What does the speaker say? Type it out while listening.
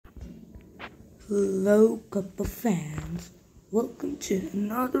Hello, couple fans. Welcome to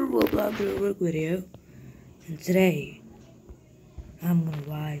another Roblox work video. And today, I'm gonna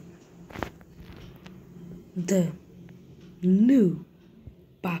ride the new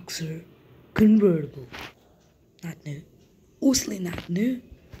Boxer convertible. Not new. Obviously not new.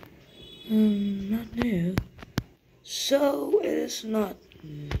 Not new. So it is not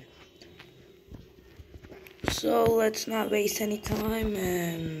new. So let's not waste any time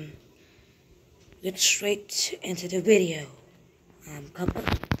and get straight into the video. I'm Couple,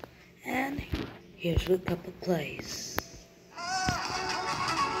 and here's what Couple plays.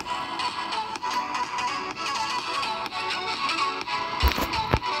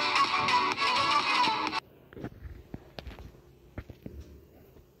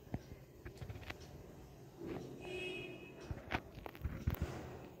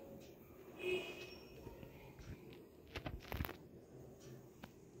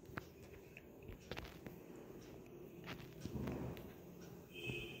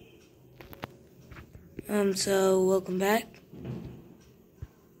 So welcome back,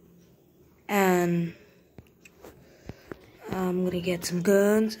 and I'm gonna get some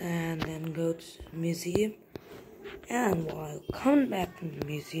guns and then go to the museum. And while coming back from the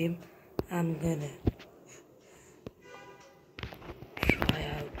museum, I'm gonna try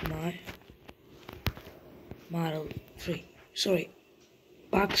out my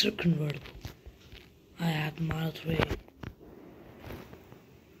Boxer convertible. I have Model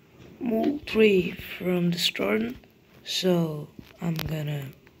 3 from the starting, so I'm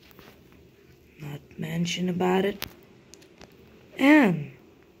gonna not mention about it and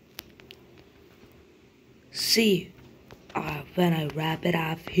see when I wrap it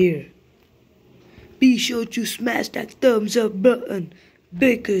up here. Be sure to smash that thumbs up button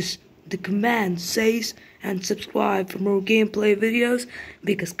because the command says, and subscribe for more gameplay videos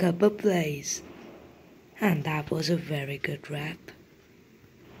because Couple plays. And that was a very good rap.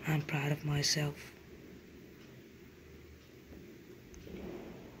 I'm proud of myself.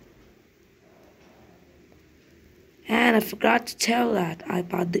 And I forgot to tell that I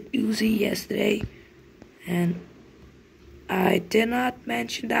bought the Uzi yesterday, and I did not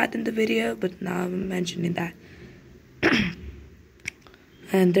mention that in the video, but now I'm mentioning that.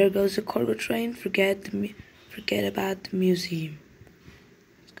 And there goes the cargo train. Forget about the museum.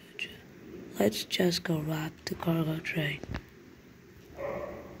 Let's just go rob the cargo train.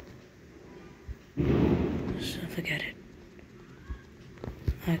 So forget it.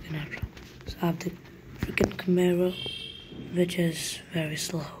 I cannot rob. So I have the freaking Camaro, which is very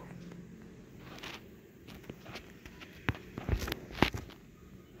slow.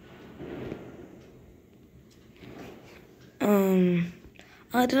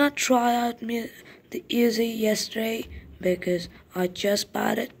 I did not try out the Uzi yesterday because I just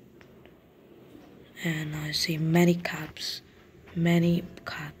bought it, and I see many cops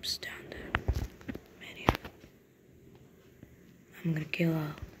down there. Many. I'm gonna kill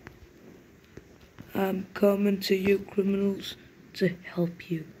all. I'm coming to you, criminals, to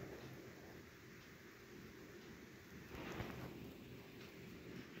help you.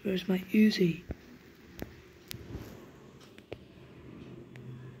 Where's my Uzi?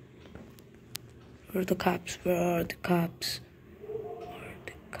 Where are the cops? Where are the cops? Where are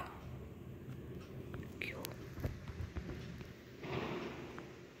the cops? Kill.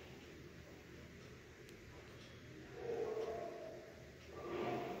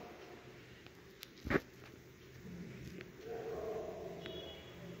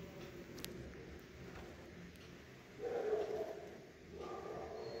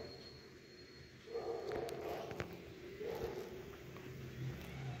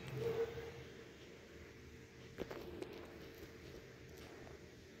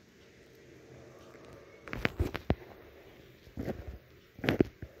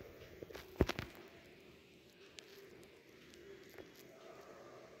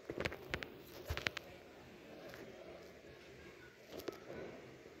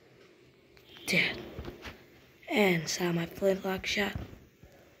 Dead. And saw my flintlock shot.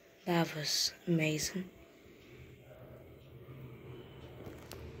 That was amazing.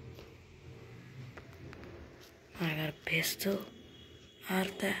 I got a pistol out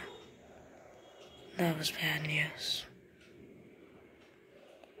of that. That was bad news.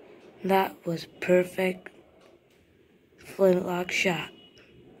 That was perfect flintlock shot.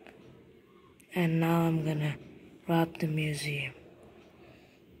 And now I'm gonna rob the museum.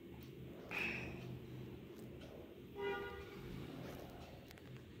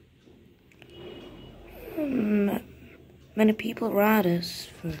 Many people around us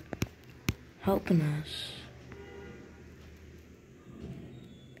for helping us.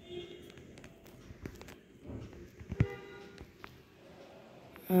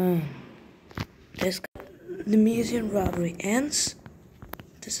 Um, this the museum robbery ends.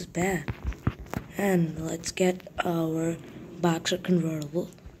 This is bad. And let's get our boxer convertible,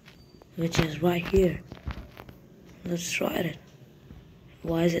 which is right here. Let's try it.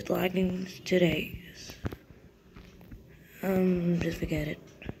 Why is it lagging today? Just forget it.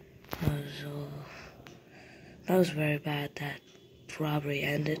 That was very bad. That robbery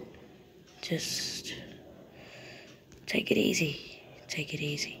ended. Just take it easy. Take it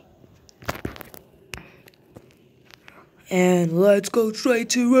easy. And let's go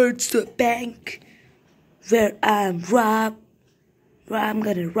straight towards the bank where I'm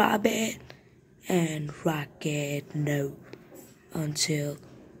gonna rob it and rock it until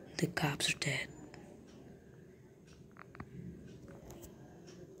the cops are dead.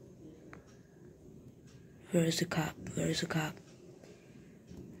 Where is the cop? Where is the cop?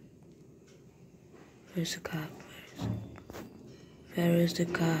 Where's the cop? Where is the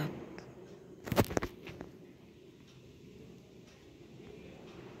cop?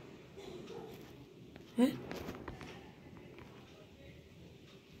 What?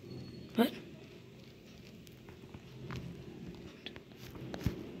 What?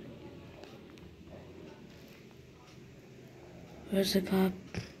 Where's the cop?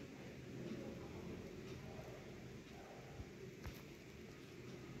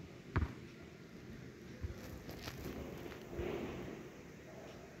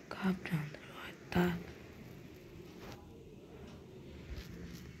 Cop down there, I thought.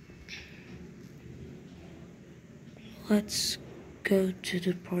 Let's go to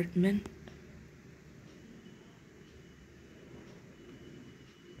the apartment.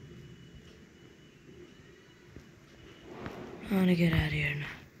 I wanna get out of here now.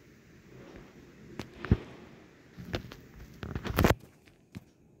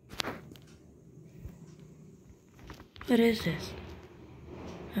 What is this?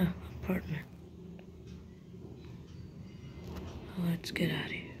 Oh, apartment. Let's get out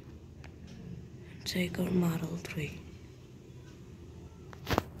of here and take our Model 3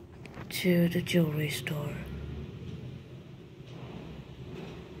 to the jewelry store.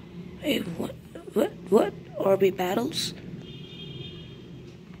 Hey, what? RB battles?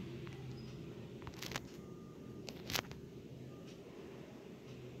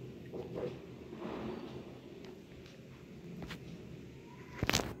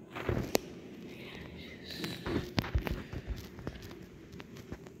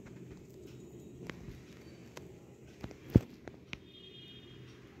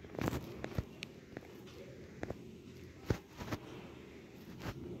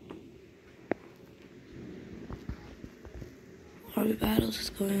 RB battles is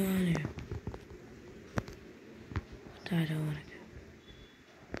going on here. But I don't want to go.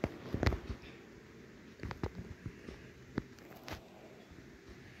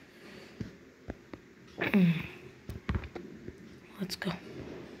 Let's go.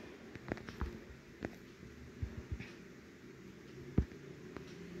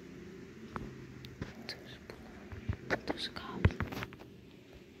 There's a cop.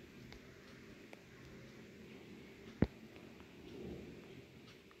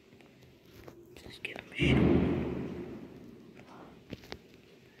 Just give him a shot.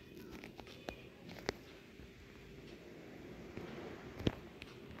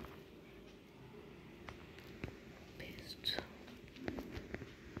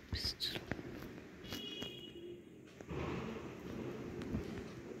 Pistol.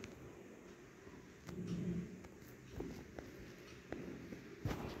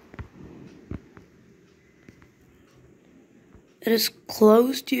 It is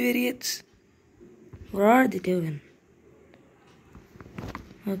closed, you idiots. What are they doing?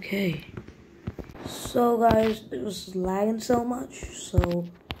 Okay. So guys, it was lagging so much, so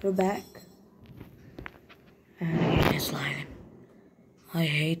we're back. And again, it's lagging. I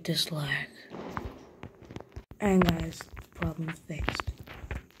hate this lag. And guys, the problem is fixed.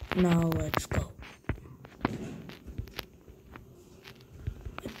 Now let's go. I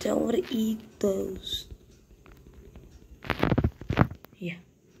don't want to eat those. Yeah.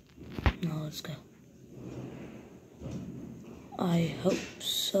 Now let's go. I hope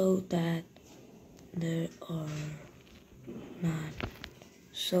so that there are not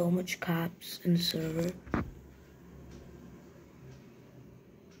so much cops in the server.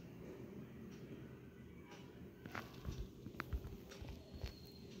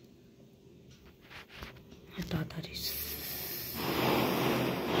 I thought that is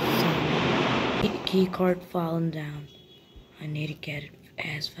key card falling down. I need to get it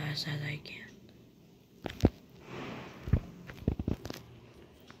as fast as I can.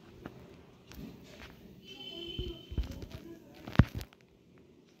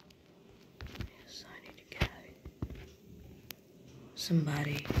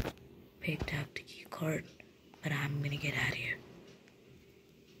 Somebody picked up the key card, but I'm gonna get out of here.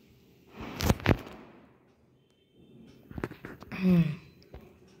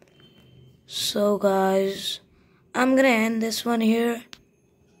 So guys, I'm gonna end this one here.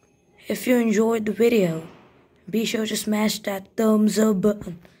 If you enjoyed the video, be sure to smash that thumbs up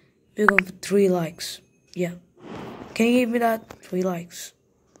button. We're going for 3 likes. Yeah. Can you give me that? 3 likes.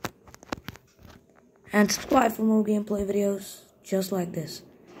 And subscribe for more gameplay videos just like this.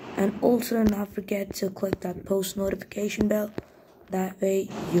 And also do not forget to click that post notification bell. That way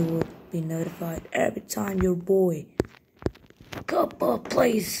you will be notified every time your boy Cuppa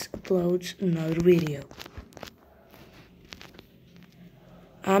Plays uploads another video.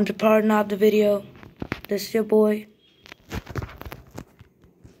 I'm the partner of the video. This is your boy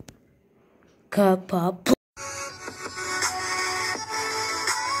Cuppa Plays.